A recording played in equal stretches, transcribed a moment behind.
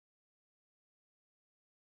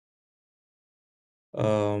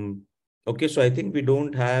Okay, so I think we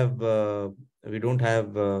don't have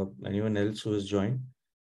anyone else who has joined.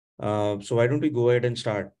 So why don't we go ahead and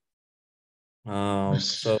start? Um, Yes.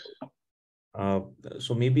 so uh,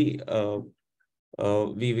 so maybe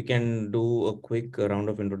we can do a quick round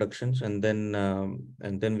of introductions, and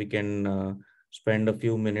then we can spend a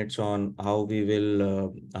few minutes on how we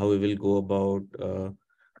will go about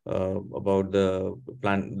the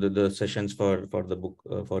the sessions for the book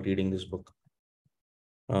for reading this book.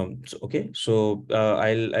 So okay, so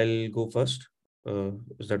I'll go first.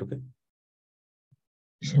 Is that okay?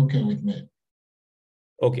 It's okay with me.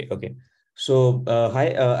 Okay, okay. So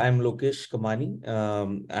hi, I'm Lokesh Kamani,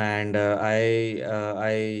 and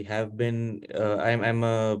I have been I'm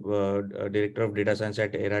a director of data science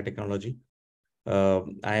at Era Technology.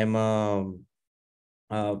 I am a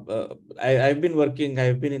I've been working.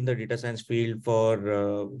 I've been in the data science field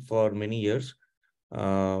for many years.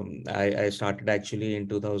 I started actually in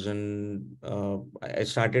 2000. I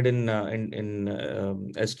started in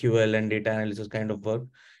SQL and data analysis kind of work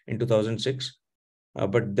in 2006.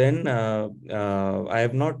 But then I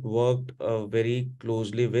have not worked very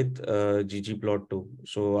closely with ggplot2.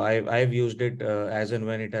 So I've used it as and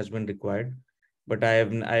when it has been required, but I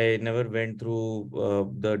never went through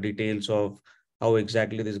the details of how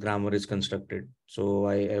exactly this grammar is constructed. So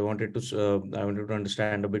I wanted to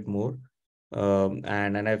understand a bit more,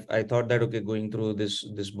 and I thought that okay, going through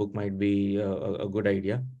this book might be a good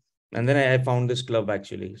idea. And then I found this club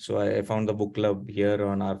actually. So I found the book club here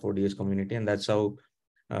on R4DS community, and that's how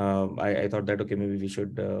I thought that okay, maybe we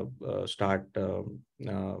should start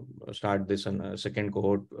this second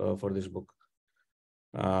cohort for this book.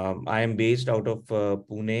 I am based out of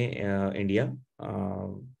Pune, India,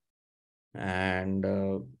 and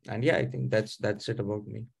and yeah, I think that's it about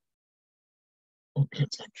me. Okay,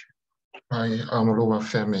 thank you. I am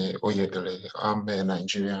Oluwafemi Oyedele. I'm a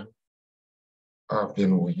Nigerian. I've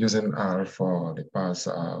been using R for the past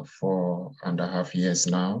 4.5 years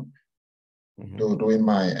now. Hmm. Though doing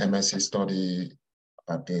my MSc study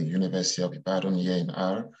at the University of Ibadan here in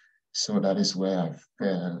R. So that is where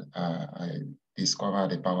I discovered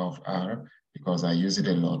the power of R because I use it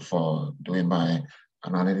a lot for doing my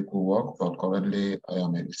analytical work. But currently, I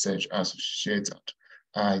am a research associate at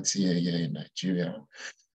IITA here in Nigeria.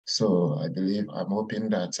 So I believe I'm hoping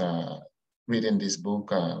that reading this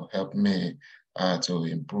book helped me to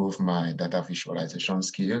improve my data visualization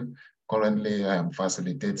skill. Currently, I am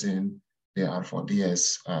facilitating the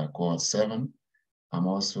R4DS Cohort 7. I'm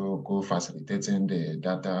also co-facilitating the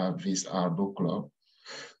Data Vis R book club.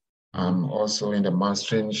 I'm Hmm. also in the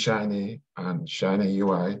Mastering Shiny and Shiny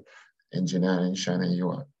UI, Engineering Shiny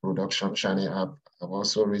UI, Production Shiny App. I've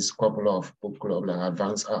also reached a couple of book clubs like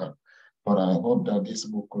Advanced Art, but I hope that this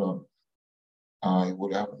book club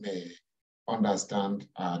would help me understand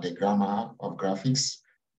the grammar of graphics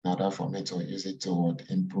in order for me to use it to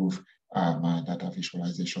improve my data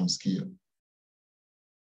visualization skill.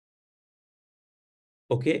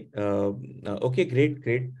 Okay. Okay. Great.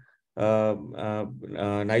 Great.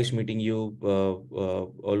 Nice meeting you,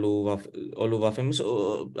 Oluwafemi.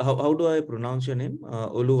 So, how do I pronounce your name?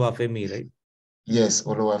 Oluwafemi, right? Yes,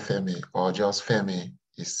 Oluwafemi or just Femi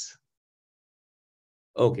is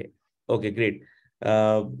Okay. Okay. Great.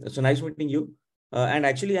 So nice meeting you. And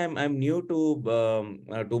actually, I'm new to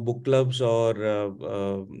book clubs or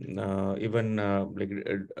even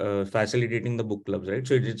facilitating the book clubs, right?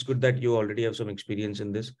 So it's good that you already have some experience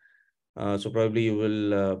in this. So probably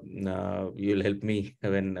you'll help me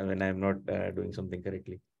when I'm not doing something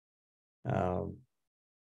correctly. Um,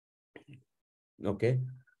 okay.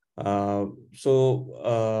 Uh,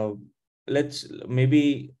 so let's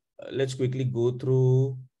quickly go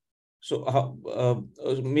through. So how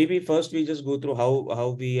maybe first we just go through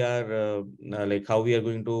how we are like how we are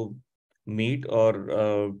going to meet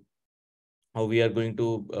or how we are going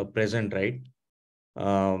to present, right?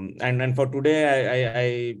 And for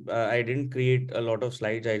today, I didn't create a lot of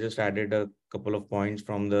slides. I just added a couple of points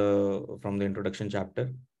from the introduction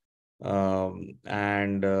chapter.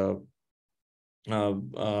 And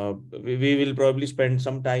we will probably spend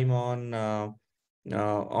some time on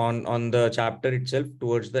the chapter itself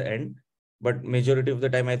towards the end. But majority of the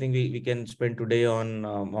time, I think we can spend today on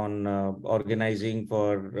organizing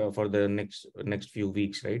for the next few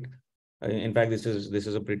weeks, right? In fact, this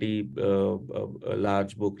is a pretty a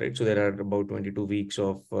large book, right? So there are about 22 weeks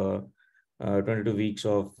of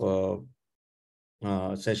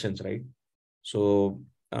sessions, right? So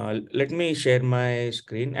let me share my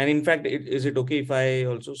screen. And in fact, is it okay if I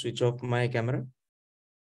also switch off my camera?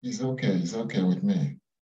 it's okay. It's okay with me.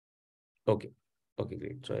 Okay. Okay,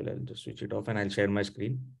 great. So I'll just switch it off and I'll share my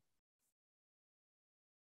screen.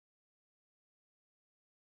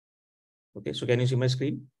 Okay, so can you see my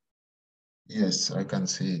screen? Yes, I can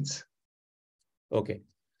see it. Okay,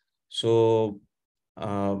 so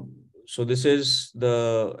uh, so this is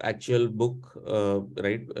the actual book,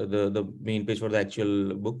 right? The main page for the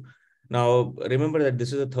actual book. Now remember that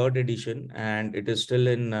this is a third edition, and it is still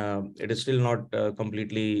in. It is still not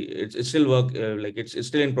completely. It's still work. Like it's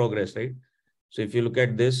still in progress, right? So if you look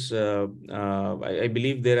at this, I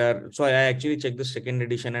believe there are. So I actually checked the second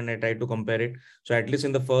edition and I tried to compare it. So at least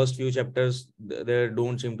in the first few chapters, there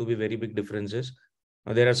don't seem to be very big differences.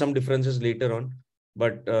 There are some differences later on,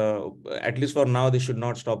 but at least for now, this should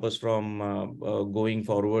not stop us from going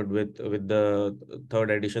forward with the third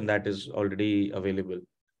edition that is already available.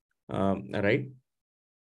 Right?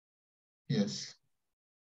 Yes.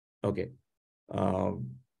 Okay.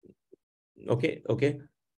 Um, okay.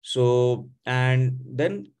 So and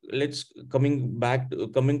then let's coming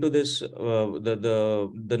to this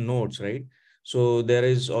the notes, right? So there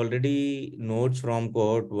is already notes from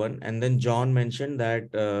cohort 1, and then John mentioned that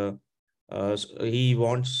he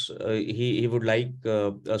wants he would like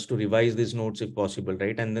us to revise these notes if possible,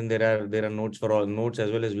 right? And then there are notes for all notes as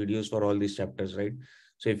well as videos for all these chapters, right?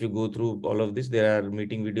 So if you go through all of this, there are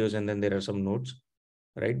meeting videos and then there are some notes,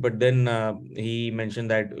 right? But then he mentioned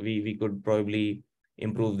that we could probably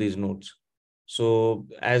improve these notes. So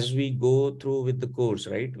as we go through with the course,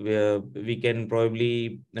 right, where we can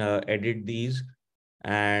probably edit these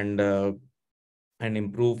and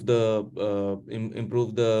improve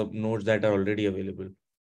improve the notes that are already available.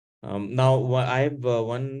 Now, I have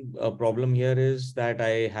one problem here is that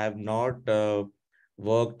I have not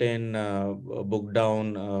worked in book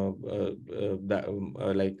down.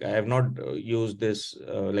 Like I have not used this.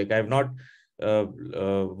 Like I have not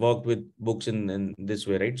worked with books in this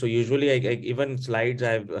way, right? So usually, even slides,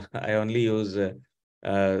 I only use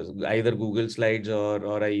either Google Slides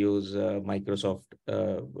or I use Microsoft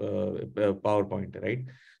PowerPoint, right?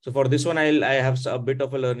 So for this one, I have a bit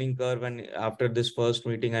of a learning curve, and after this first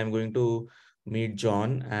meeting, I'm going to meet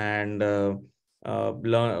John and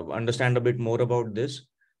learn understand a bit more about this,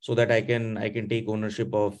 so that I can take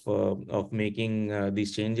ownership of making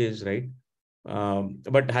these changes, right?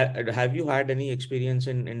 But have you had any experience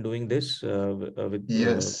in doing this with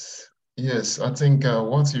Yes. Yes. I think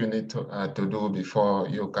what you need to do before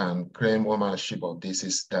you can claim ownership of this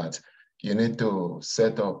is that you need to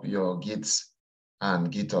set up your Gits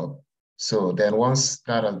and GitHub. So then once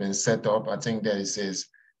that has been set up, I think there is a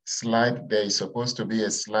slide. There is supposed to be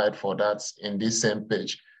a slide for that in this same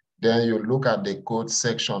page. Then you look at the code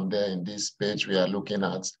section there in this page we are looking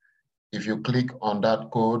at. If you click on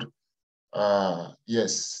that code,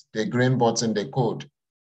 yes, the green button, the code,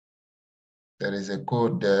 there is a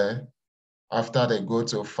code there. After they go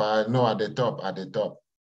to file, no, at the top,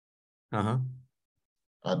 uh-huh.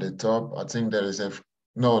 at the top, I think there is a,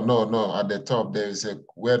 no, at the top, there is a,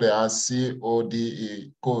 where they are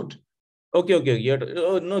CODE code. Okay.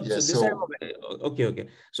 Oh, no, so Yes, this time, so okay.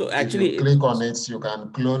 So if you actually, click on it, you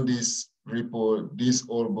can clone this repo, this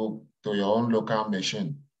old book to your own local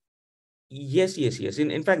machine. yes.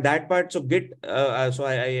 In fact, that part. So Git. So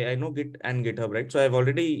I know Git and GitHub, right? So I've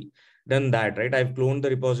already done that, right? I've cloned the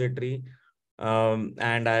repository,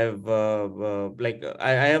 and I've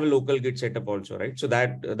I have a local Git setup also, right? So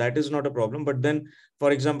that is not a problem. But then,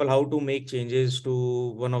 for example, how to make changes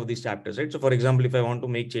to one of these chapters, right? So for example, if I want to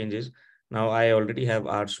make changes, now I already have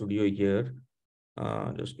R Studio here.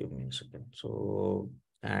 Just give me a second. So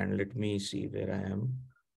and let me see where I am.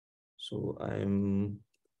 So I'm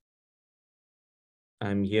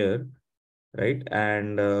here, right?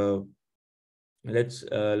 And let's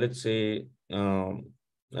say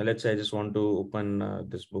I just want to open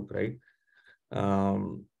this book, right?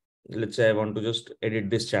 um, let's say I want to just edit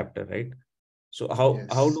this chapter, right? So Yes.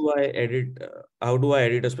 how do I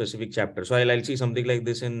edit a specific chapter? So I'll see something like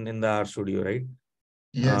this in the R Studio, right? uh,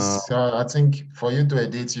 Yes, I think for you to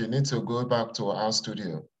edit, you need to go back to our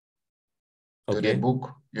studio, to the okay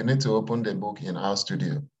book. You need to open the book in our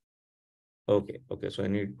studio, okay, so I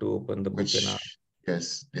need to open the book in R. which,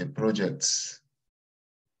 yes, the projects.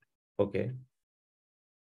 Okay,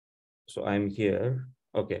 so I'm here.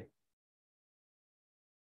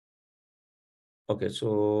 Okay,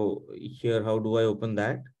 so here, how do I open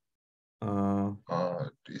that?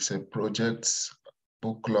 It's a projects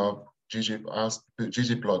book club,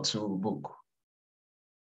 ggplot2 book.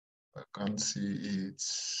 I can't see it.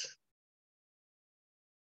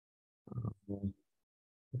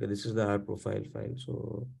 Okay, this is the R profile file.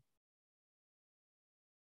 So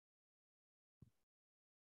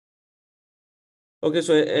okay,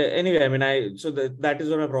 so anyway, I mean, that is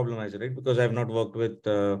not a problem, I said, right? Because I've not worked with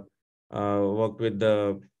the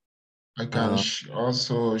I can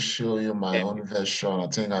also show you my Yeah. own version. I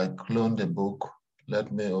think I cloned the book.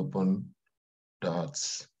 Let me open that.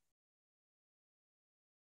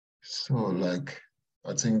 So like,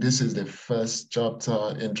 I think this is the first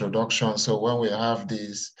chapter, introduction. So when we have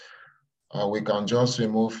this, we can just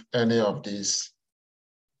remove any of these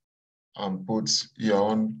and put your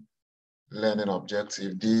own learning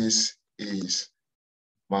objective. This is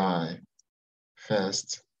my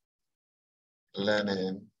first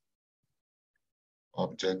learning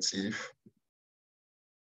objective.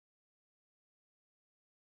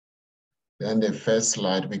 Then the first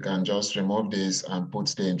slide, we can just remove this and put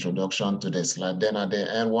the introduction to the slide. Then at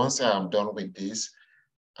the end, once I am done with this,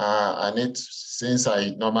 I need, since I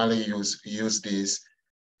normally use this,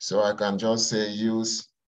 so I can just say use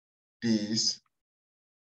this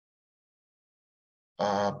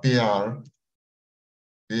PR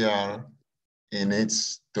in it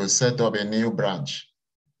to set up a new branch,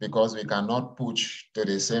 because we cannot push to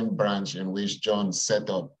the same branch in which John set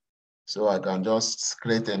up. So I can just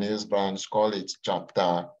create a new branch, call it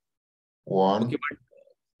chapter 1. Okay, but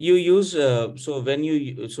you use so when you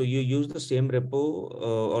use the same repo,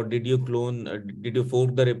 or did you clone? Did you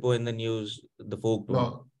fork the repo and then use the forked one?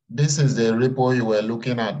 No, this is the repo you were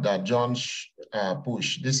looking at that John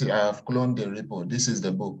pushed. This is, I have cloned the repo. This is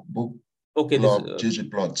the book Okay, this club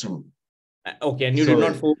ggplot2. okay, and you did So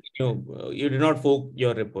not fork you did not fork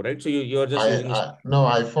your repo, right? So you are just using a no,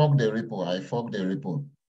 I forked the repo. I forked the repo.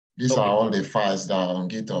 These are okay. all the files that are on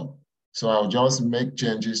GitHub. So I'll just make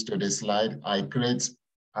changes to the slide.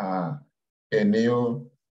 Uh, a new,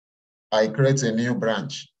 I create a new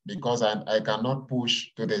branch because I cannot push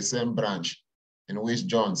to the same branch in which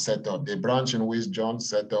John set up. The branch in which John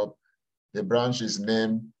set up, the branch's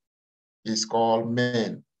name is called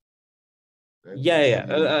main. Let me Yeah.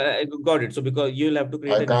 see. I got it. So because you'll have to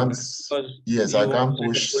create I a new can't, branch because yes, I you want to can't send a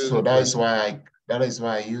push. pull So request. that is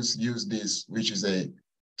why I use this, which is a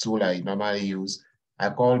tool I normally use. I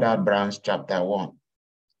call that branch chapter 1.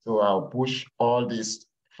 So I'll push all these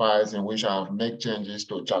files in which I've made changes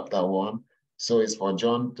to chapter 1. So it's for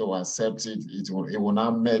John to accept it. It will now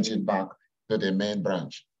merge it back to the main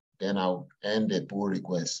branch. Then I'll end the pull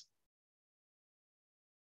request.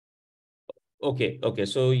 Okay.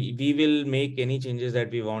 So we will make any changes that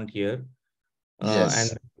we want here, and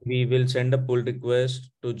Yes, we will send a pull request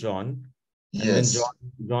to John, and then yes,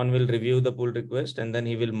 John will review the pull request, and then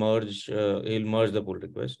he'll merge the pull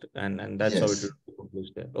request, and that's how it will yes. be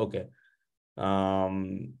published there. Okay.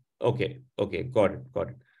 Okay. Got it.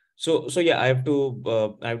 So yeah, I have to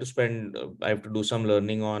do some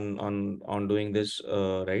learning on doing this,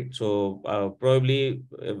 right? So probably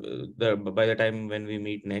by the time when we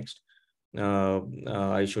meet next,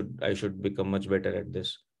 I should become much better at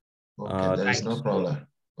this. Okay, there is no Thanks. problem.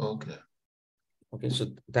 Okay. Okay, so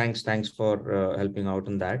thanks for helping out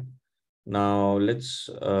on that. Now let's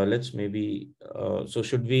maybe so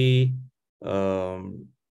should we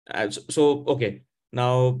so okay,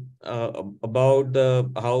 now about the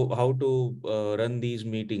how to run these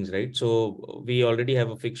meetings, right? So we already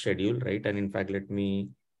have a fixed schedule, right? And in fact, let me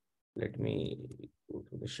go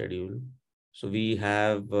to the schedule. So we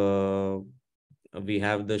have the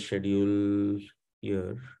schedule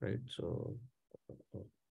here, right? So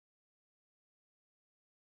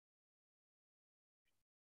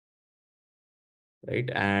right,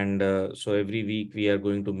 and so every week we are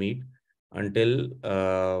going to meet until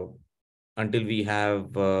until we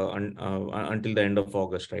have until the end of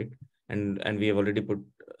August, right? And we have already put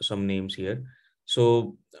some names here.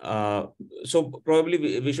 So so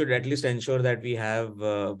probably we should at least ensure that we have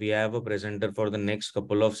a presenter for the next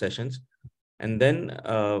couple of sessions. And then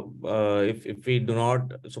if we do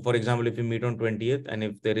not, so for example, if we meet on 20th and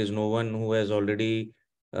if there is no one who has already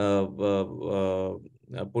uh, uh,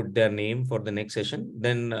 uh, put their name for the next session,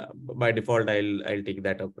 then by default I'll take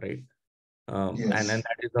that up, right? And Yes.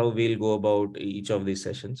 that is how we'll go about each of these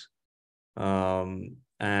sessions. And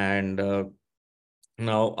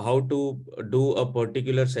now how to do a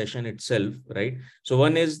particular session itself, right? So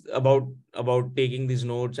one is about taking these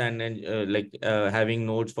notes and having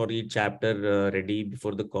notes for each chapter ready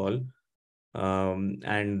before the call,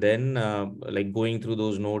 and then like going through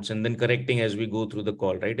those notes and then correcting as we go through the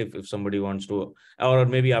call, right? If somebody wants to, or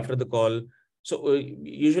maybe after the call. So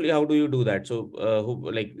usually how do you do that? So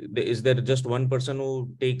is there just one person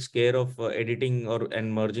who takes care of editing or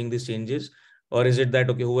and merging these changes, or is it that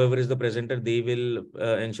okay, whoever is the presenter, they will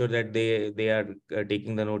ensure that they are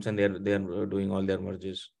taking the notes and they are doing all their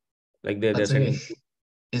merges, like I they're think sending.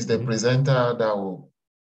 it's the Mhm. presenter that will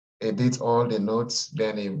edit all the notes,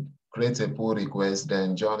 then he creates a pull request,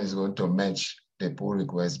 then John is going to match the pull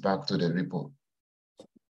request back to the repo.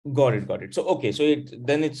 Got it. Got it. So, okay. So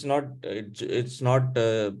it's not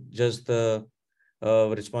just the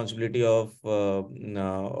responsibility of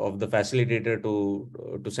the facilitator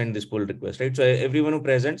to send this pull request, right? So everyone who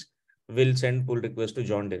presents will send pull request to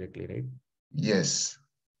John directly, right? Yes.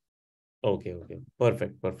 Okay. Okay.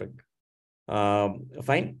 Perfect. Perfect.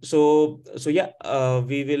 Fine. So yeah,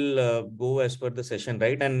 we will go as per the session,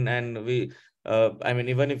 right? And we, I mean,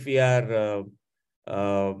 even if we are,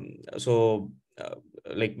 so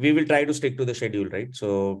like we will try to stick to the schedule, right?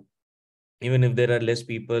 So even if there are less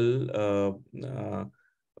people,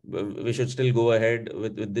 we should still go ahead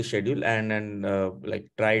with this schedule and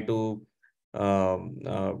like try to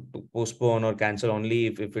postpone or cancel only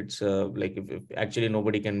if it's like if actually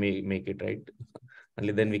nobody can make it, right?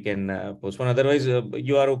 Only then we can postpone. Otherwise,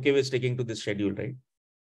 you are okay with sticking to this schedule, right?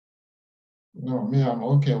 No, me, I'm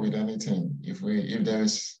okay with anything. If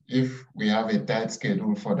we have a tight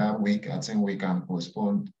schedule for that week, I think we can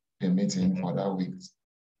postpone the meeting Mhm. for that week.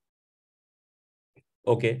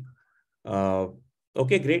 Okay. Uh,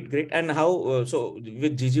 okay, great, great. And how, so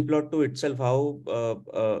with ggplot2 itself, how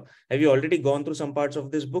have you already gone through some parts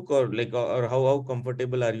of this book, or like, or how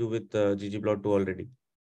comfortable are you with ggplot2 already?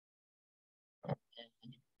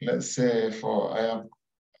 Let's say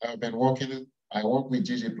I've been I work with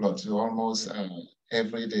ggplot2 almost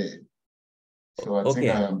every day. So I think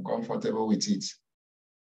I Okay, am comfortable with it.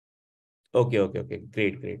 okay, okay, okay.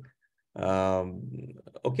 Great, great. Um,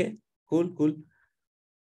 okay, cool, cool.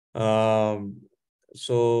 Um,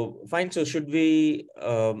 so fine. So should we?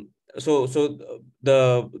 So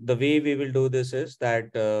the way we will do this is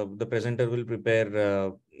that the presenter will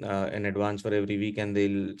prepare in advance for every week, and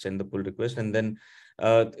they'll send the pull request, and then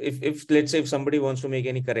if let's say if somebody wants to make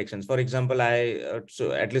any corrections, for example,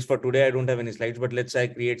 so at least for today I don't have any slides, but let's say I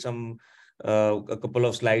create some a couple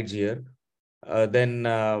of slides here, then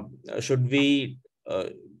should we? Uh,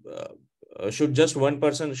 should just one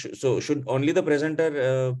person so should only the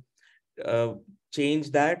presenter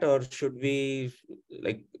change that, or should we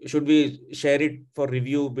like should we share it for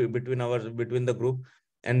review between the group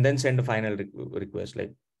and then send a final request,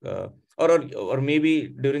 like uh, or maybe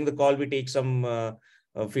during the call we take some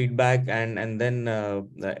feedback and then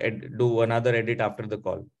do another edit after the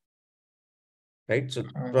call, right? So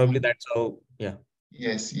probably Uh, that's how, yeah.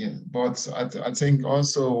 yes, yes. But I think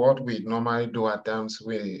also what we normally do at times,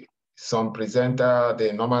 some presenter,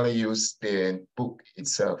 they normally use the book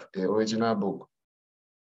itself, the original book.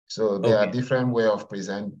 So there are Okay. different way of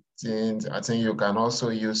presenting. I think you can also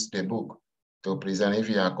use the book to present if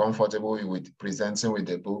you are comfortable with presenting with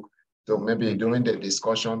the book. So maybe Mhm. during the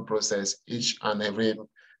discussion process, each and every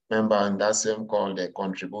member in that same call, they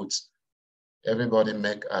contribute. Everybody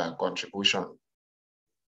make a contribution.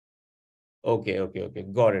 Okay, okay, okay,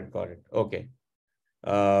 got it, okay.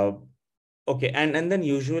 uh okay, and then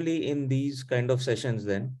usually in these kind of sessions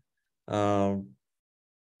then um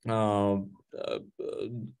uh, uh,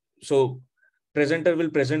 so presenter will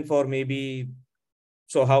present for maybe,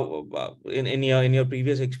 so how in your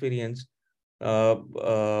previous experience, uh,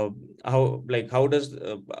 uh, how does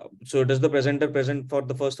so does the presenter present for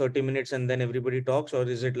the first 30 minutes and then everybody talks, or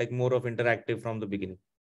is it like more of interactive from the beginning?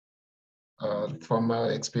 From my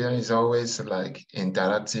experience, always like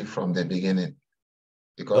interactive from the beginning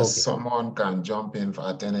because Okay, someone can jump in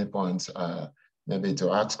at any point, maybe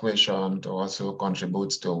to ask questions, to also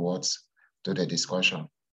contribute to the discussion.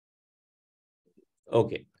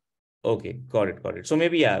 okay, okay, got it. So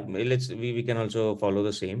maybe, yeah, we can also follow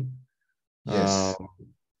the same. Yes,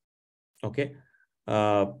 Okay.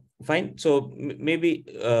 Uh, Fine. So maybe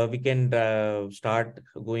we can start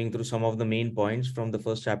going through some of the main points from the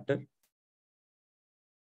first chapter,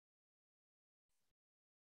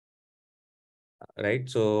 right?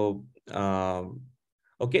 So,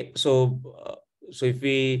 okay. So if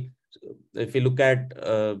we look at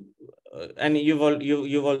and you've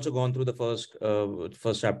also gone through the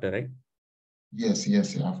first chapter, right?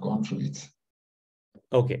 yes, I've gone through it.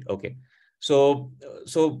 Okay, okay. So,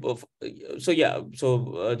 so yeah, so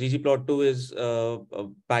ggplot2 is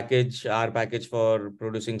our package for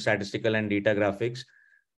producing statistical and data graphics.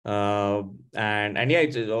 Uh, and yeah,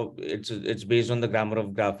 it's based on the grammar of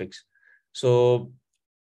graphics. So,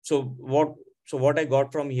 so what so what I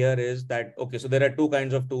got from here is that, okay, so there are two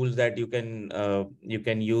kinds of tools that you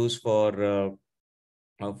can use for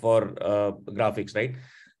graphics, right?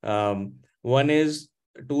 One is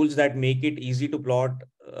tools that make it easy to plot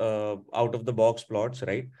out of the box plots,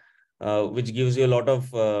 right? Which gives you a lot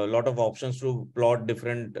of options to plot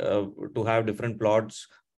different to have different plots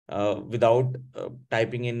without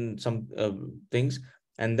typing in some things.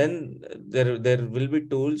 And then there will be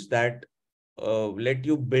tools that let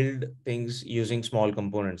you build things using small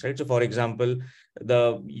components, right? So for example,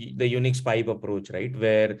 the Unix pipe approach, right,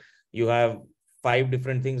 where you have 5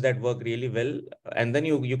 different things that work really well, and then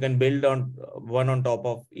you can build on one on top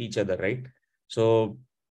of each other, right? So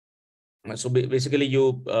basically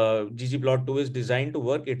ggplot2 is designed to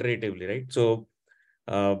work iteratively, right? So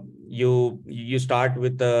uh, you start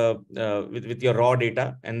with the with your raw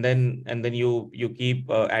data, and then you keep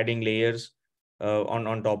adding layers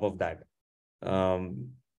on top of that. um,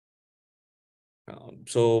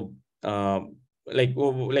 so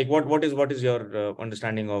what is your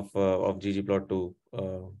understanding of ggplot2?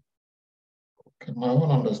 My own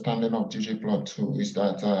understanding of ggplot2 is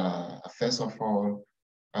that, first of all,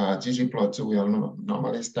 ggplot2 will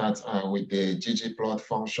normally start with the ggplot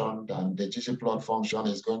function, and the ggplot function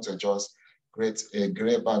is going to just create a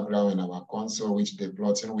gray background in our console, which the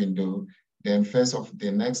plotting window. Then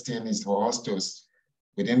the next thing is for us to,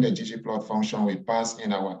 within the ggplot function, we pass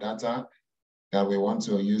in our data that we want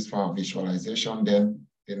to use for our visualization. Then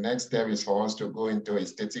the next step is for us to go into a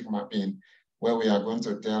static mapping, where we are going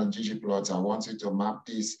to tell ggplot, I want you to map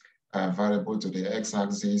this variable to the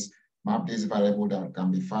x-axis, map this variable that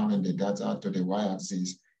can be found in the data to the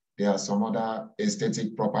y-axis. There are some other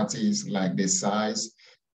aesthetic properties like the size,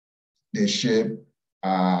 the shape,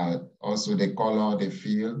 also the color, the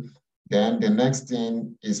feel. Then the next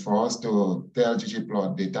thing is for us to tell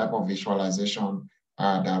ggplot the type of visualization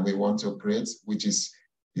that we want to create, which is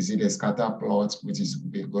it a scatter plot, which is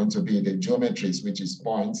going to be the geometries, which is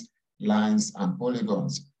points, lines, and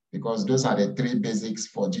polygons, because those are the 3 basics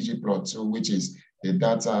for ggplot2, which is the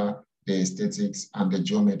data, the aesthetics, and the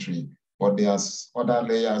geometry. But there's other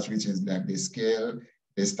layers, which is like the scale,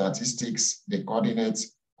 the statistics, the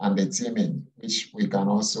coordinates, and the theming, which we can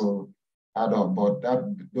also add up. But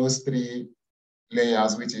those 3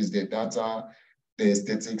 layers, which is the data, the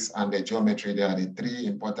aesthetics, and the geometry, they are the 3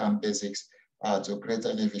 important basics to create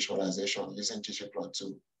any visualization using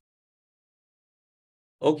ggplot2.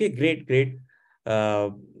 Okay, great.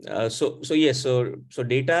 So yes, so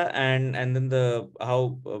data and then the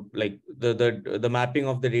how like the mapping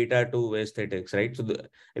of the data to aesthetics, right? So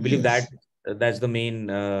I believe Yes. that's the main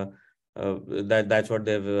that's what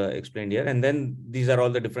they've explained here, and then these are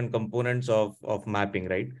all the different components of mapping,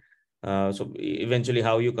 right? So eventually,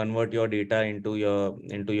 how you convert your data into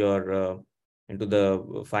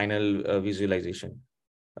the final visualization.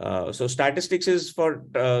 So statistics is for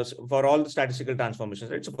all the statistical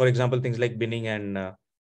transformations, right? So for example, things like binning and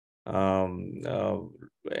um, uh,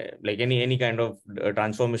 like any kind of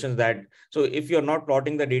transformations that. So if you're not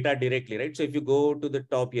plotting the data directly, right? So if you go to the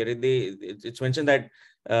top here, it's mentioned that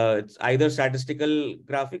it's either statistical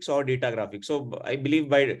graphics or data graphics. So I believe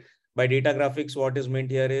by data graphics, what is meant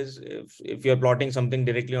here is if you're plotting something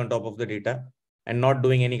directly on top of the data and not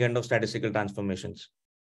doing any kind of statistical transformations.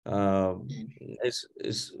 Uh, is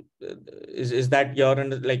is is that your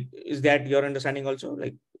is that your understanding also?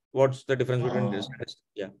 Like, what's the difference between this?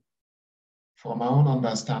 Yeah. For my own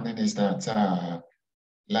understanding is that,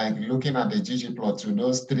 like looking at the ggplot2,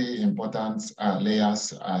 those 3 important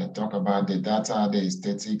layers, I talk about the data, the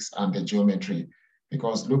aesthetics, and the geometry.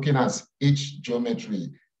 Because looking at each geometry,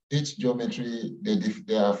 they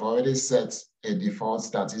have already set a default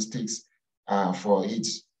statistics for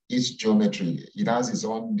each geometry. It has its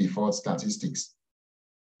own default statistics.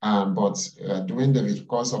 But during the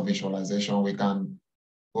course of visualization, we can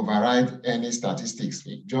override any statistics.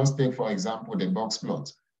 Just take, for example, the box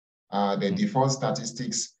plot. The default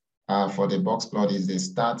statistics for the box plot is the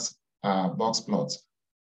stats box plot.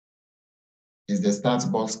 Is the stats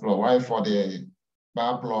box plot. While for the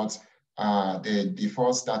bar plot, the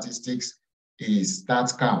default statistics is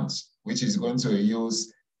stats count, which is going to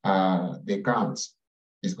use the count.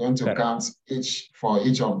 It's going to count for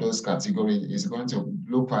each of those categories. It's going to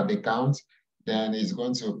look at the count, then it's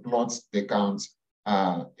going to plot the count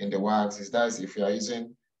in the y-axis. That is if you are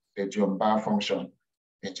using the geobar function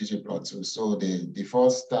in ggplot2. So the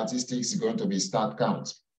default statistics is going to be stat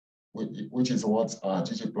count, which is what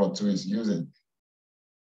ggplot2 is using.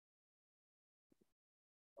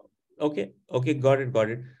 Okay, got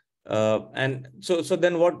it. And so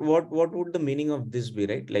then what would the meaning of this be,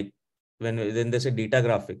 right? Like when they say data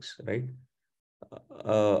graphics, right?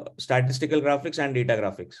 Statistical graphics and data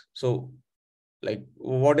graphics. So like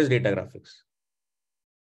what is data graphics?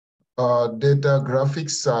 Data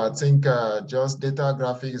graphics, I think just data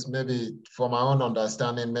graphics, maybe from my own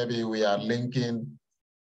understanding, maybe we are linking,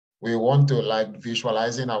 we want to like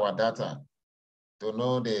visualizing our data to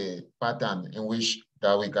know the pattern in which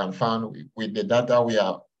that we can find with the data we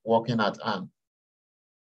are working at hand.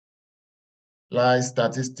 Like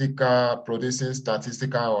producing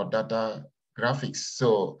statistical or data graphics.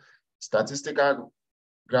 So statistical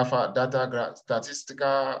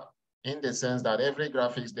statistical in the sense that every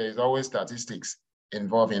graphics, there is always statistics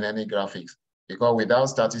involved in any graphics. Because without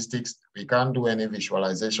statistics, we can't do any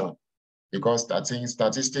visualization. Because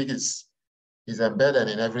statistics is embedded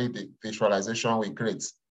in every visualization we create.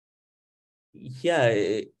 Yeah,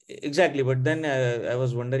 exactly. But then I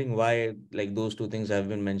was wondering why like those two things have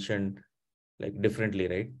been mentioned like differently,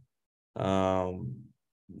 right?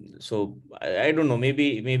 So I don't know.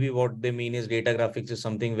 Maybe what they mean is data graphics is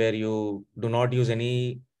something where you do not use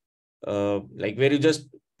any like where you just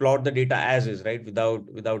plot the data as is, right?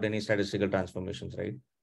 Without any statistical transformations, right?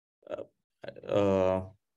 Uh, uh,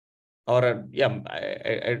 or yeah,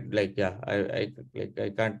 I like yeah, I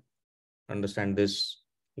can't understand this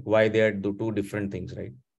like, why they are do two different things,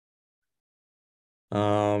 right?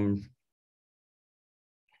 Um,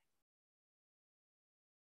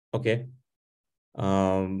 okay.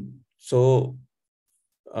 So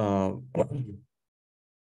uh,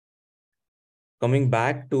 coming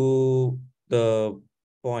back to the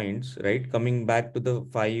points, right? Coming back to the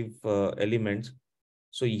five elements.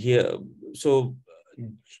 So here, so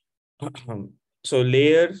so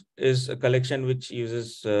layer is a collection which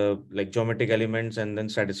uses like geometric elements and then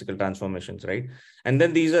statistical transformations, right? And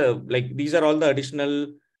then these are all the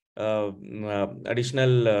additional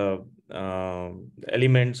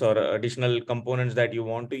elements or additional components that you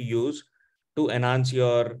want to use to enhance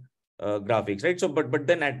your graphics, right? So, but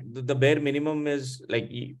then at the bare minimum is like,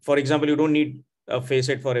 for example, you don't need a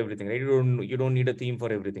facet for everything, right? You don't need a theme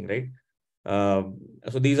for everything, right?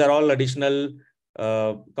 So these are all additional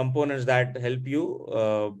components that help you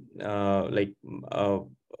like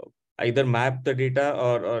either map the data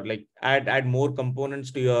or like add more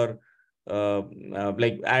components to your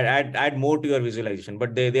like add more to your visualization,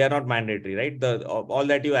 but they are not mandatory, right? The all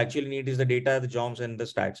that you actually need is the data, the geoms, and the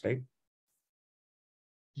stats, right?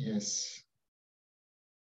 Yes.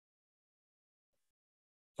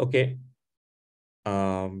 Okay.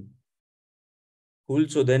 Um, cool.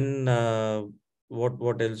 So then,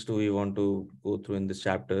 what else do we want to go through in this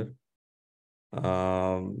chapter?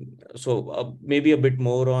 So maybe a bit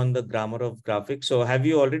more on the grammar of graphics. So have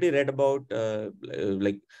you already read about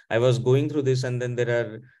like I was going through this and then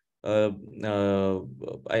there are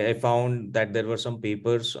I found that there were some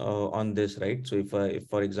papers on this, right? So if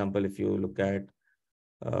for example, if you look at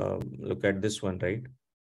this one, right?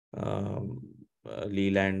 Um,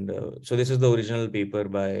 Leland. So this is the original paper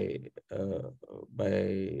by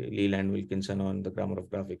Leland Wilkinson on the grammar of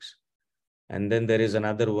graphics. And then there is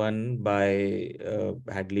another one by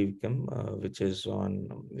Hadley Wickham, which is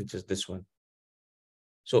this one.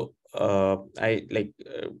 So I like,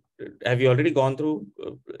 have you already gone through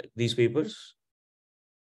these papers?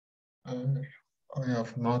 I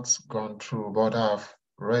have not gone through, but I've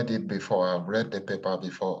read it before. I've read the paper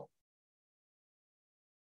before.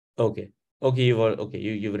 Okay. Okay, okay.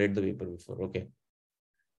 You've read the paper before. Okay.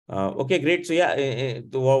 Okay, great. So yeah,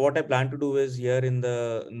 what I plan to do is here in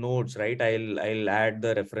the notes, right? I'll add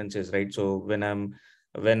the references, right? So when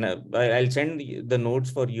I'll send the notes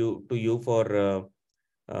for you to you for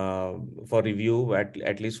review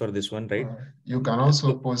at least for this one, right? You can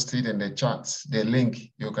also post it in the chat. The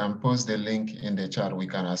link, you can post the link in the chat. We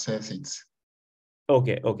can access it.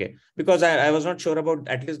 Okay. Because I was not sure about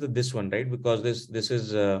at least this one, right? Because this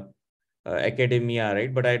is academia,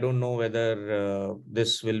 right? But I don't know whether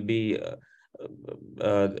this will be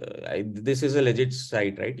this is a legit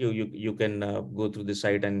site, right? You can go through this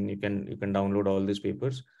site and you can download all these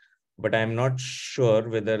papers. But I'm not sure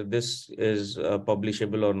whether this is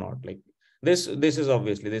publishable or not. Like this is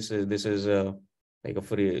obviously this is like a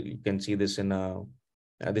free. You can see this in a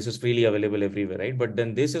this is freely available everywhere, right? But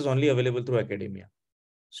then this is only available through academia.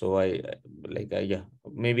 So like yeah,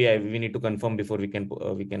 maybe we need to confirm before we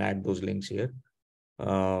can add those links here.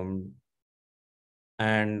 Um,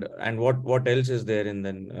 and what else is there in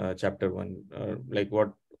then chapter one? Like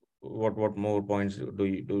what more points do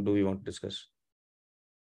we want to discuss?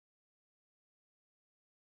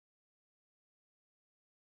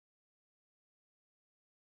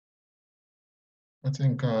 I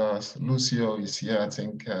think Lucio is here. I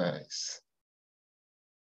think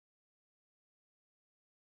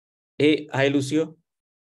Hey, hi Lucio.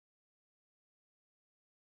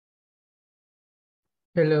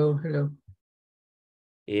 Hello.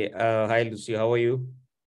 Hey, hi Lucio. How are you?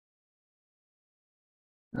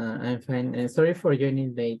 I'm fine. And sorry for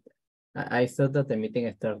joining late. I thought that the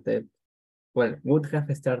meeting started, well, would have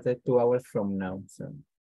started 2 hours from now. So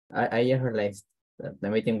I just realized that the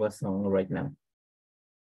meeting was on right now.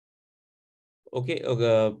 Okay.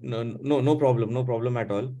 No problem. No problem at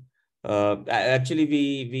all. Actually,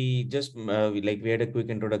 we just we had a quick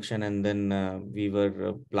introduction, and then we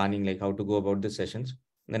were planning like how to go about the sessions.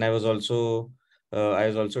 Then I was also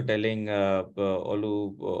telling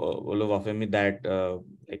Olu Wafemi that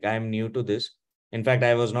like I am new to this. In fact,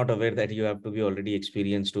 I was not aware that you have to be already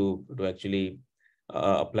experienced to actually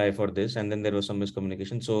apply for this. And then there was some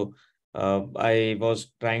miscommunication. So I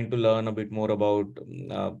was trying to learn a bit more about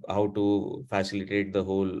how to facilitate the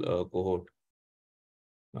whole cohort.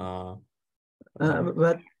 Uh,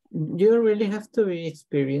 But you really have to be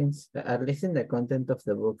experienced, at least in the content of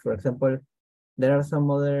the book. For example, there are some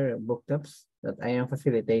other book clubs that I am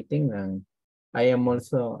facilitating, and I am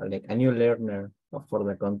also like a new learner for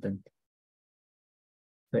the content.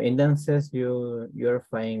 So in that sense, you're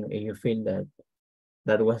fine if you feel that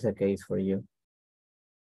that was the case for you.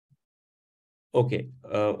 Okay.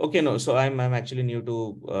 Okay. No. So I'm actually new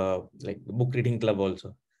to like the book reading club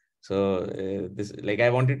also. So this like I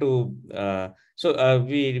wanted to.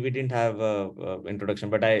 We didn't have a introduction,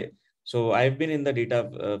 but I've been in the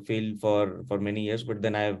data field for many years, but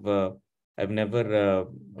then I've never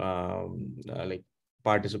like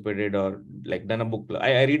participated or like done a book club.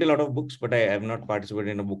 I read a lot of books, but I have not participated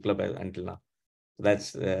in a book club until now.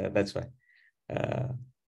 That's why. Uh,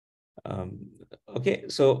 um, okay,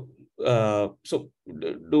 do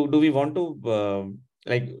we want to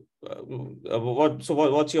like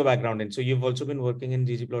what's your background in? So you've also been working in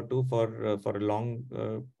ggplot2 for a long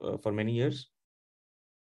for many years.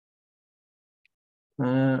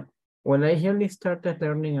 Well, I only started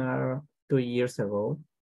learning 2 years ago,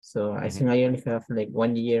 so I think I only have like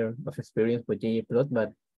 1 year of experience with ggplot,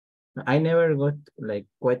 but I never got like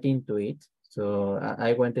quite into it. So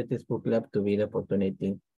I wanted this book club to be the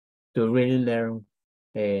opportunity to really learn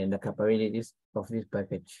the capabilities of this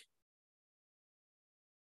package.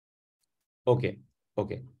 Okay,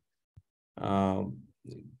 okay. Um,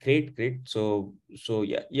 great. So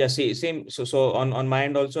yeah. See, same. So on my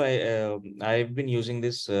end also, I've been using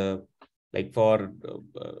this like for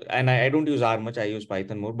and I don't use R much. I use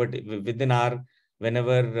Python more, but within R,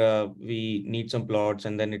 whenever we need some plots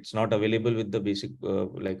and then it's not available with the basic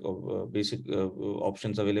basic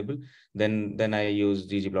options available, then I use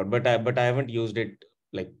ggplot. But I haven't used it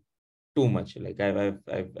like too much. Like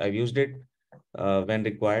I've used it when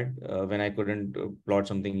required, when I couldn't plot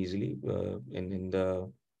something easily in the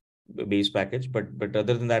base package. But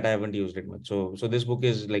other than that, I haven't used it much. So this book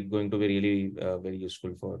is like going to be really very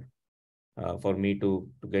useful for me to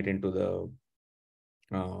get into the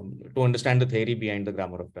to understand the theory behind the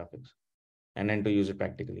grammar of graphics and then to use it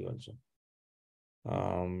practically also.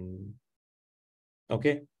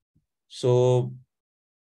 Okay, so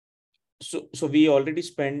we already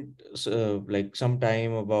spent like some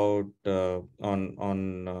time about on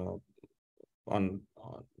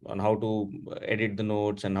how to edit the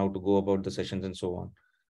notes and how to go about the sessions and so on.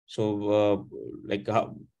 So like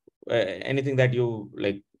how anything that you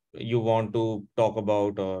like you want to talk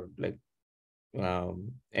about, or like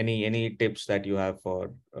any tips that you have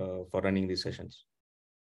for running these sessions?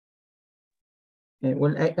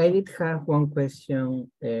 Well, I did have one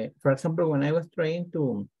question. For example, when I was trying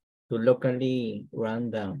to locally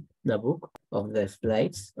run the book of the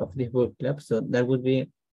slides of this book club, so that would be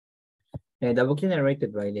the book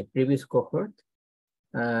generated by the previous cohort.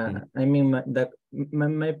 I mean,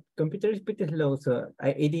 my computer is pretty slow, so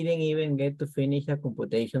I didn't even get to finish a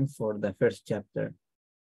computation for the first chapter.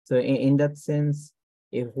 So in that sense,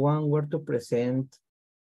 if one were to present,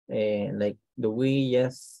 like, do we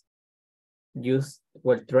just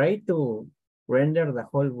try to render the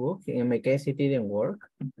whole book? In my case, it didn't work.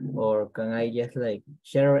 Or can I just like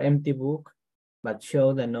share an empty book, but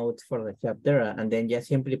show the notes for the chapter and then just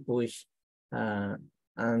simply push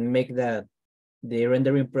and make the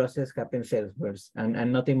rendering process happen first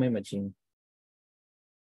and not in my machine?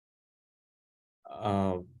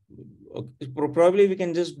 Okay. Probably we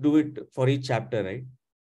can just do it for each chapter, right?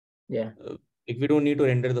 Yeah. If we don't need to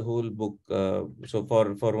render the whole book, so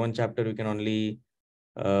for one chapter we can only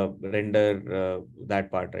render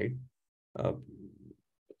that part, right? Uh,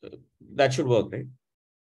 that should work, right?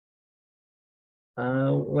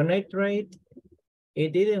 When I tried,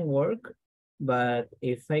 it didn't work. But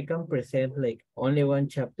if I can present like only one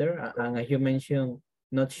chapter, and as you mentioned,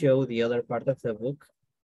 not show the other part of the book,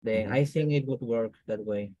 then I think it would work that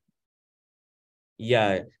way.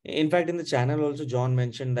 Yeah, in fact, in the channel also, John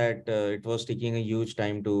mentioned that it was taking a huge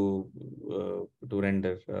time to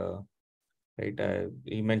render. Right,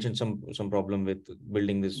 he mentioned some problem with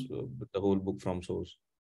building this with the whole book from source.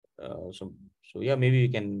 So yeah, maybe we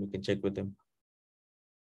can check with him.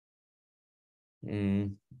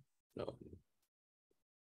 Mm.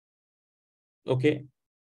 Okay.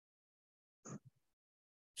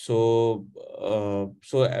 So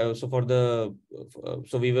for the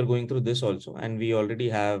so we were going through this also, and we already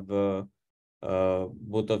have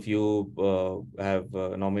both of you have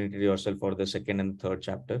nominated yourself for the second and third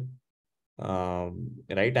chapter,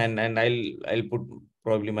 right? And I'll put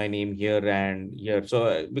probably my name here and here,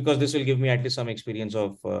 so because this will give me at least some experience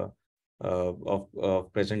of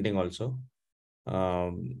presenting also,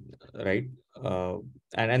 um, right? Uh,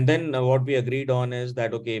 and then what we agreed on is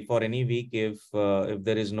that, okay, for any week, if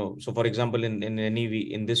there is no, so for example, in any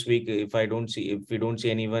week, in this week, if we don't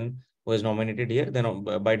see anyone who is nominated here, then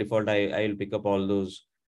by default I'll pick up all those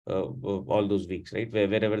weeks, right?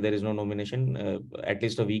 Wherever there is no nomination, at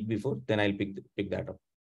least a week before, then I'll pick that up.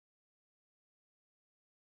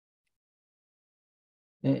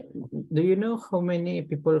 Do you know how many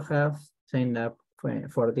people have signed up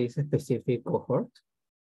for this specific cohort?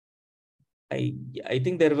 I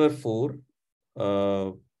think there were four,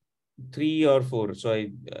 uh, 3 or 4. So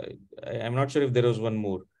I'm not sure if there was one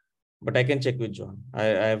more, but I can check with John. I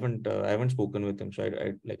haven't spoken with him, so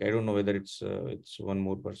I don't know whether it's one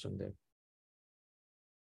more person there.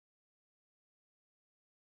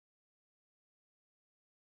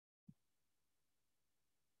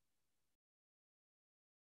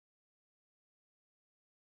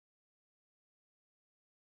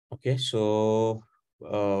 Okay,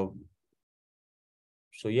 uh,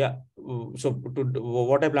 so yeah,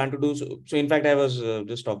 what I plan to do. So in fact, I was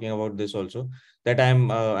just talking about this also, that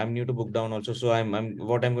I'm new to book down also. So I'm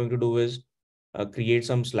what I'm going to do is create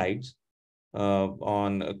some slides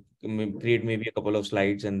on create maybe a couple of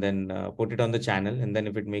slides, and then put it on the channel, and then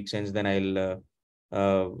if it makes sense, then I'll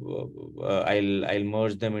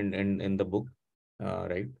merge them in the book,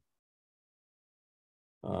 right?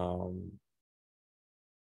 Um,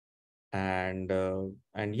 and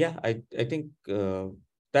yeah, I think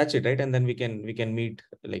that's it, right? And then we can meet,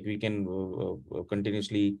 like we can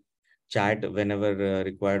continuously chat whenever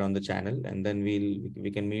required on the channel, and then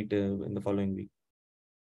we can meet in the following week.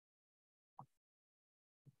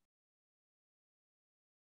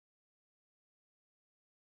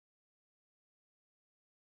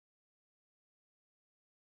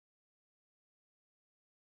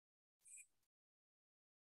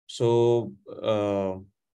 So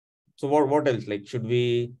so what else, like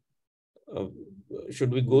uh,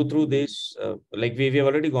 should we go through this, like we have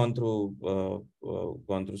already gone through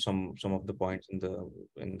some of the points in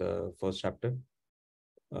the first chapter.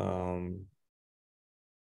 um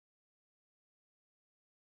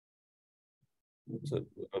so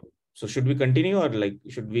uh, so should we continue, or like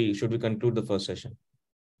should we conclude the first session?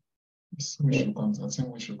 Yes, I think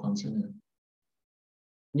we should continue.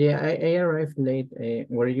 Yeah, I arrived late.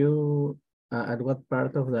 Were you at what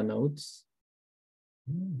part of the notes?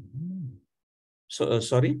 So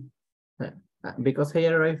sorry. Because I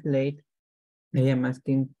arrived late, I am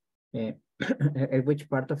asking at which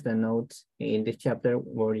part of the notes in this chapter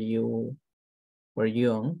were you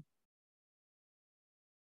on?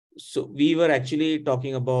 So we were actually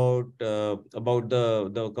talking about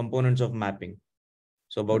the components of mapping.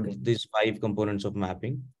 So about Okay. these 5 components of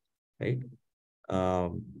mapping, right?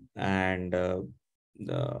 Um, and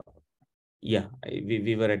the yeah,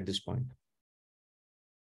 we were at this point.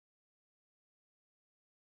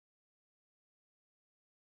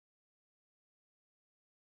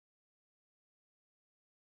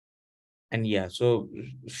 And yeah, so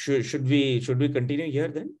should we continue here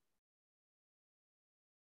then?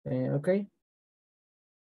 Okay.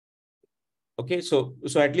 Okay, so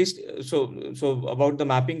at least so about the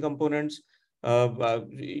mapping components,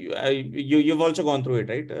 you've also gone through it,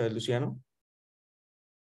 right, Luciano?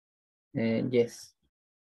 Yes.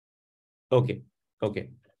 Okay, okay.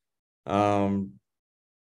 Um,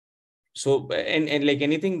 so and like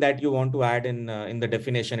anything that you want to add in the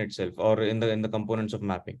definition itself, or in the components of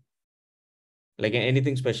mapping, like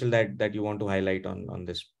anything special that you want to highlight on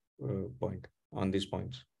this point, on these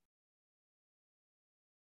points?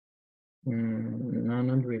 No,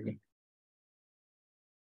 not really.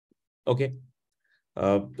 Okay.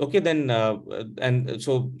 Okay, then and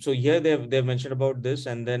so here they've mentioned about this,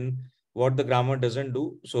 and then what the grammar doesn't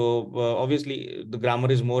do. So obviously the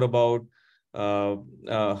grammar is more about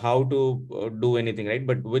how to do anything, right?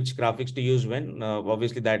 But which graphics to use when,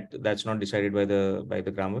 obviously that's not decided by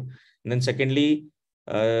the grammar. And then secondly,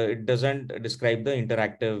 it doesn't describe the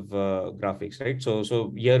interactive graphics, right?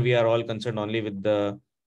 So here we are all concerned only with the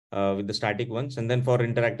static ones, and then for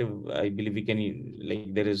interactive, I believe we can,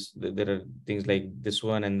 like there are things like this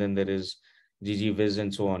one, and then there is ggviz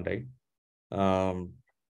and so on, right? um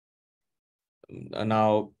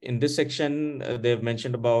Now in this section, they've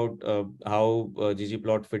mentioned about how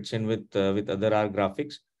ggplot fits in with other R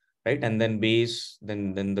graphics. right? And then base,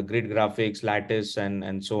 then the grid graphics, lattice,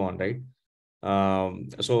 and so on, right?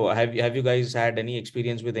 So have you guys had any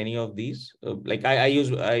experience with any of these? Like I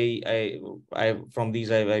from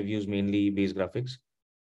these I've used mainly base graphics.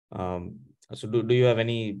 Um, so do you have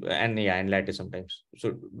any, and yeah, and lattice sometimes.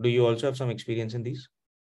 So do you also have some experience in these?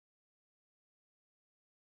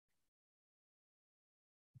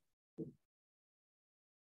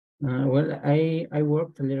 Well, I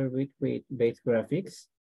worked a little bit with base graphics,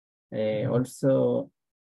 also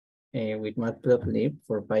with Matplotlib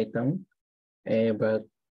for Python, but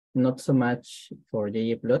not so much for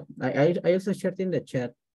ggplot. I also shared in the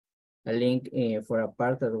chat a link for a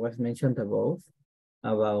part that was mentioned above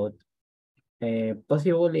about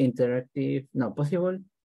possible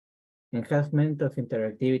enhancement of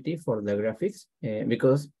interactivity for the graphics,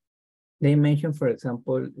 because they mentioned, for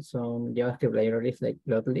example, some JavaScript libraries like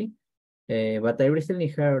Plotly, but I recently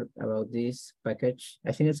heard about this package.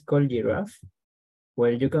 I think it's called Giraffe,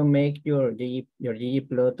 where you can make your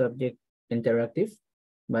ggplot object interactive,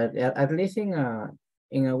 but at least in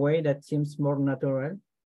a way that seems more natural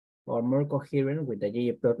or more coherent with the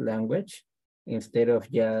ggplot language, instead of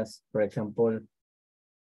just, for example,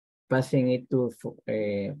 passing your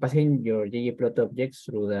ggplot objects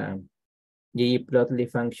through the ggplotly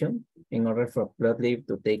function in order for Plotly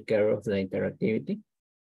to take care of the interactivity.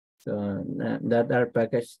 So that our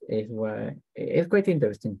package is why it's quite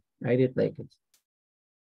interesting. I did like it.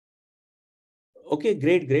 Okay,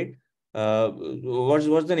 great. What's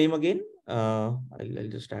the name again? I'll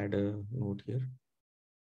just add a note here.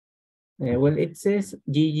 Well, it says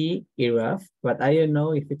GG giraffe, but I don't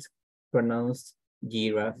know if it's pronounced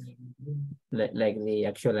giraffe, like the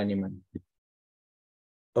actual animal.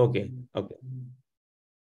 Okay.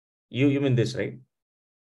 You mean this, right?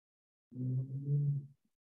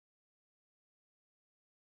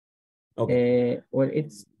 Okay. Well,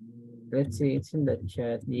 let's see, it's in the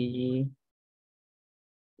chat. GG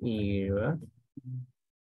giraffe.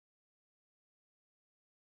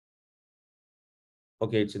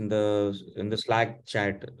 Okay, it's in the Slack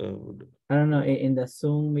chat. I don't know, in the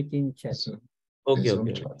Zoom meeting chat. So Okay.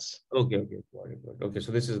 Zoom chats. Okay. Got it. Okay,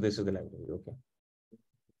 so this is the library. Okay.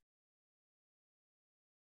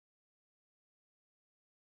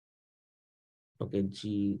 Okay,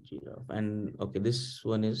 giraffe. And okay, this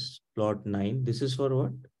one is plot 9. This is for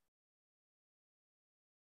what?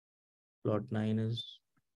 Plot 9 is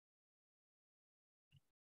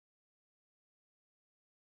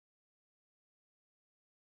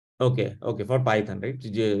okay, for Python, right?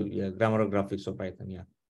 Yeah, grammar of graphics for Python. Yeah.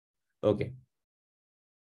 Okay.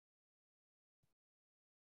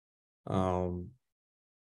 Um,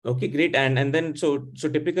 okay, great. And then so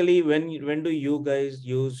typically when do you guys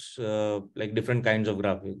use like different kinds of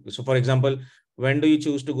graphics? So for example, when do you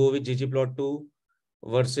choose to go with ggplot2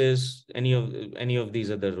 versus any of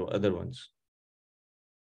these other ones?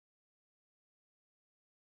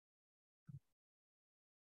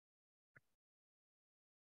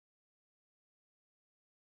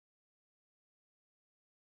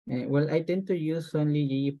 Well, I tend to use only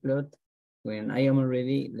ggplot when I am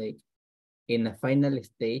already like in a final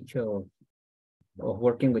stage of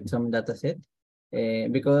working with some data set.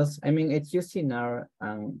 Because I mean, it's used in R,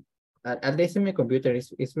 at least in my computer,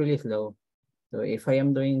 it's really slow. So if I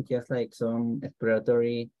am doing just like some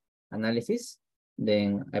exploratory analysis,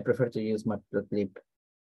 then I prefer to use Matplotlib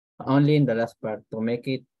only in the last part to make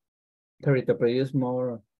it, to produce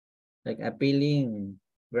more like appealing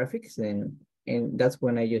graphics, and that's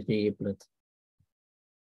when I use ggplot.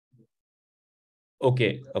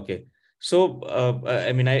 Okay. So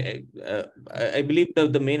I mean I believe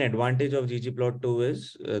the main advantage of ggplot2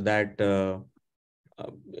 is that the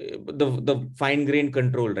fine grained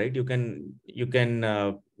control, right? You can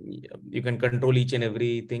control each and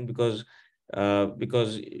everything because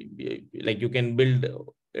like you can build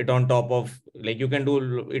it on top of, like you can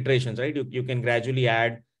do iterations, right? You can gradually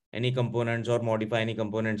add any components or modify any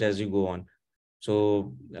components as you go on.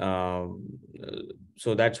 So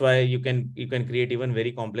so that's why you can create even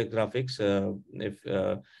very complex graphics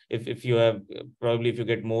if you have, probably if you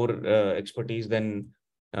get more expertise, then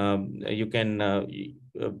you can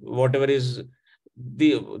whatever is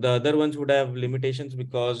the other ones would have limitations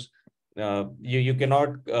because you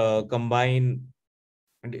cannot combine.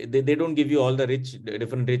 They don't give you all the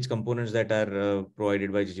different rich components that are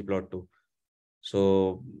provided by ggplot2.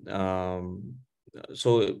 So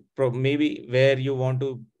maybe where you want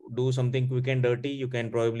to do something quick and dirty, you can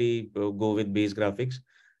probably go with base graphics.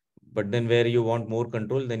 But then where you want more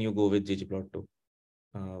control, then you go with ggplot2.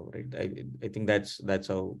 Right. I think that's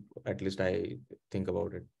how at least I think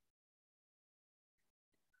about it.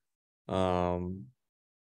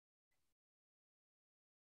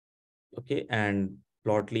 Okay, and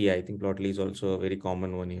Plotly, I think Plotly is also a very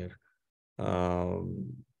common one here.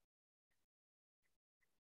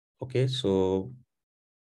 Okay, so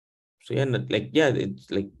yeah, like yeah, it's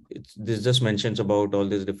this just mentions about all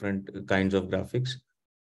these different kinds of graphics,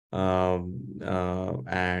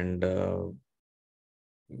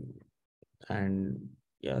 and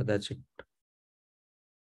yeah, that's it.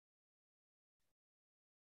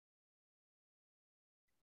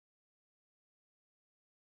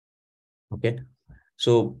 Okay.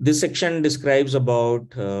 So this section describes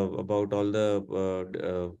about all the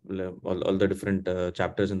all the different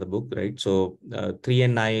chapters in the book, right? So 3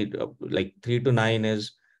 and 9, like 3 to 9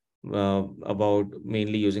 is about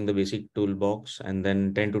mainly using the basic toolbox, and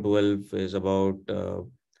then 10 to 12 is about uh,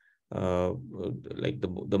 like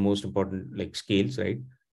the most important like scales, right?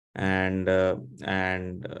 And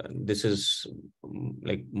this is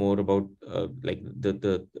like more about like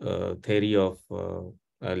the theory of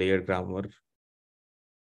layered grammar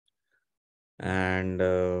and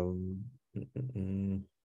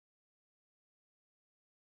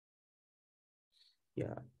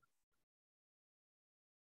yeah,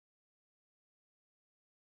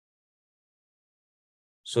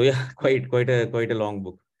 so yeah, quite a long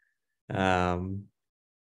book. um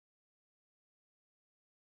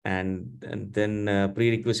and then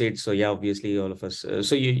prerequisites, so yeah, obviously all of us,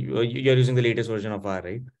 so you're using the latest version of R,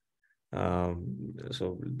 right?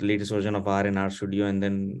 So the latest version of R in our studio, and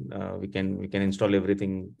then we can install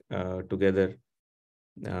everything together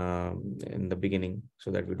in the beginning,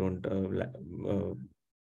 so that we don't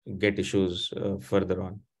get issues further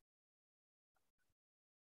on.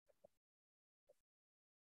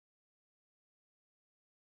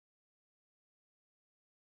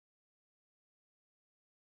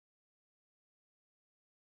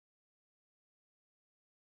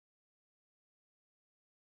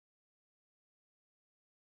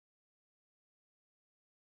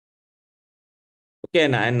 Okay,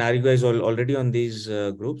 and are you guys already on these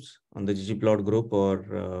groups, on the ggplot group,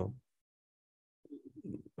 or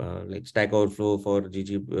like Stack Overflow for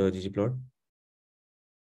ggplot?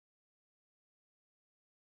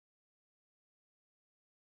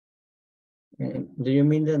 Do you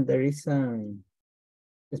mean that there is a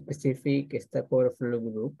specific Stack Overflow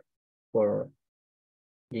group for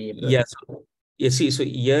ggplot? Yes. Yes. See, so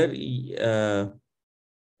here, yeah.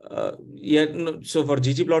 No, so for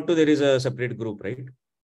ggplot2, there is a separate group, right?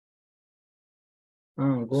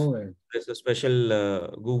 Oh, Google. There's a special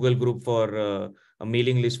Google group for a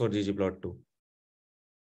mailing list for ggplot2.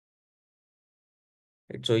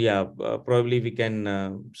 Right? So yeah, probably we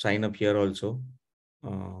can sign up here also.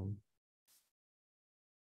 Um,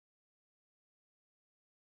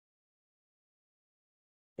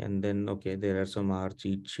 and then okay, there are some R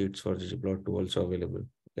cheat sheets for ggplot2 also available.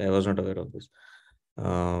 I was not aware of this.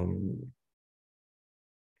 Um,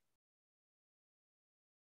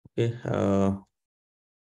 okay.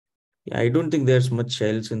 Yeah, I don't think there's much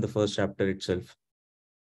else in the first chapter itself.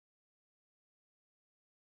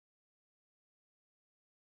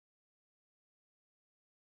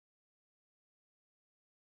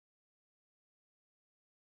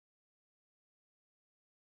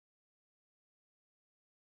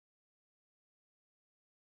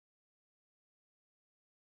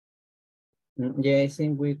 Yeah, I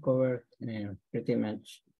think we covered pretty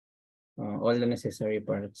much all the necessary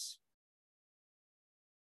parts.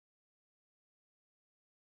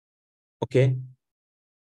 Okay.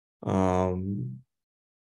 Um,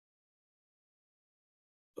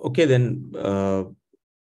 okay, then.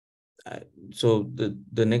 So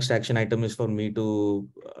the next action item is for me to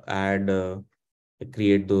add,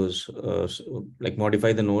 create those, like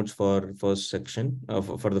modify the notes for first section,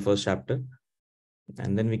 for the first chapter,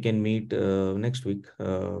 and then we can meet next week.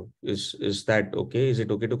 Is that okay? Is it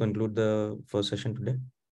okay to conclude the first session today?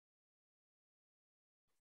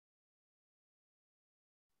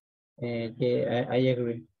 Yeah, I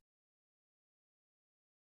agree.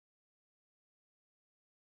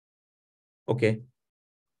 Okay.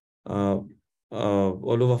 Uh,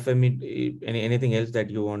 Olufemi, anything else that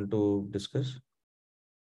you want to discuss?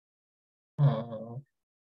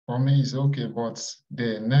 For me, it's okay, but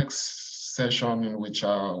the next session in which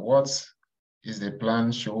what is the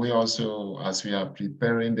plan? Should we also, as we are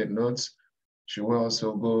preparing the notes, should we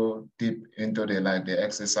also go deep into the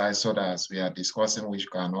exercise so that as we are discussing, we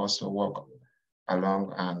can also walk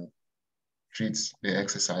along and treat the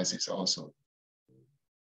exercises also?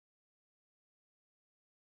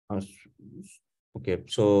 Okay,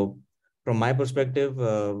 so from my perspective,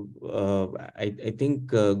 I think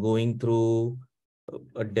going through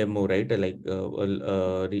a demo, right?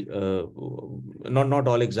 Not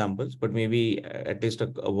all examples, but maybe at least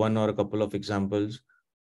one or a couple of examples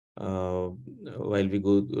while we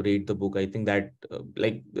go read the book. I think that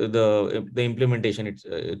the implementation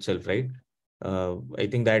itself, right? I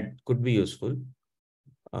think that could be useful.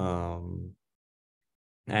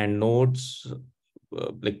 And notes,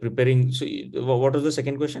 like preparing. So, what was the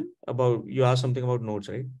second question about? You asked something about notes,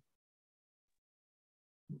 right?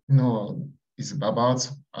 No, it's about,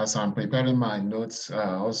 as I'm preparing my notes,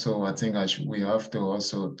 also, I think we have to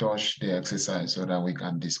also touch the exercise so that we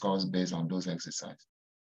can discuss based on those exercises.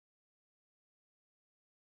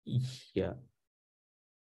 Yeah.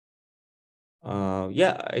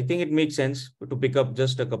 Yeah, I think it makes sense to pick up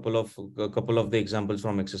just a couple of the examples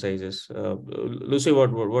from exercises. Lucy,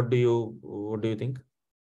 what do you think?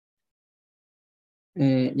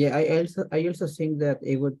 Yeah, I also think that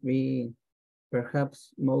it would be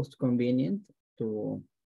perhaps most convenient to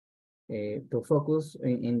focus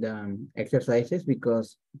in the exercises,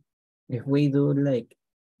 because if we do like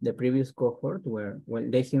the previous cohort where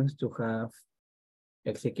they seems to have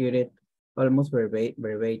executed almost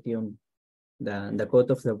verbatim the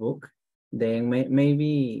code of the book, then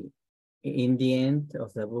maybe in the end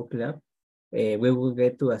of the book club, we will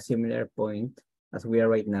get to a similar point as we are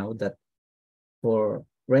right now, that for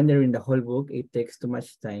rendering the whole book, it takes too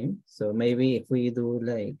much time. So maybe if we do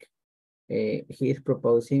like he's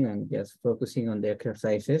proposing and just focusing on the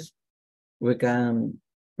exercises, we can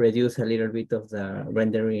reduce a little bit of the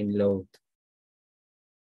rendering load.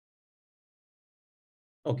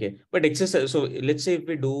 Okay, but exercise. So let's say if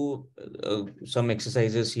we do some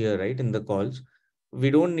exercises here, right, in the calls,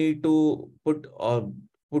 we don't need to put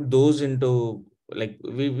those into, like,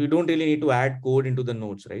 we don't really need to add code into the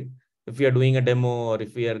notes, right? If we are doing a demo, or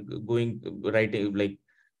if we are going writing, like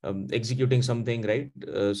executing something, right?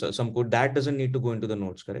 So some code that doesn't need to go into the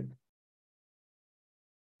notes, correct?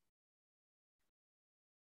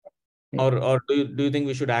 Or do you think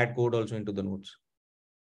we should add code also into the notes?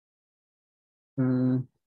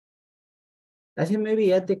 I think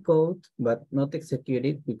maybe add the code, but not execute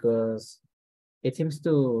it, because it seems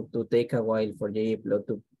to take a while for ggplot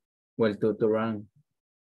to run.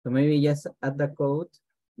 So maybe just add the code,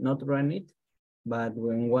 not run it, but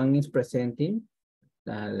when one is presenting,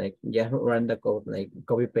 like just run the code, like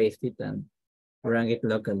copy paste it and run it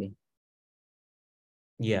locally.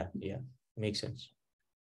 Yeah, makes sense.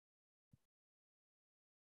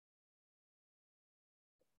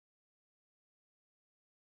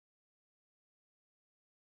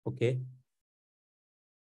 Okay.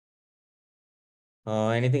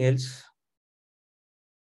 Anything else?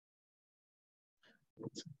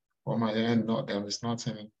 For my end, no, there is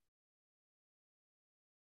nothing.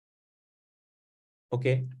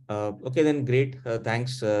 Okay. Okay, then great.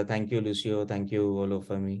 Thanks. Thank you, Lucio. Thank you, all of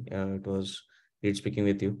me. It was great speaking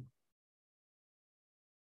with you.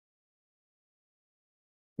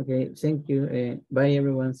 Okay, thank you. Bye,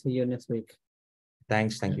 everyone. See you next week.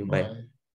 Thanks. Thank you. Bye. Bye.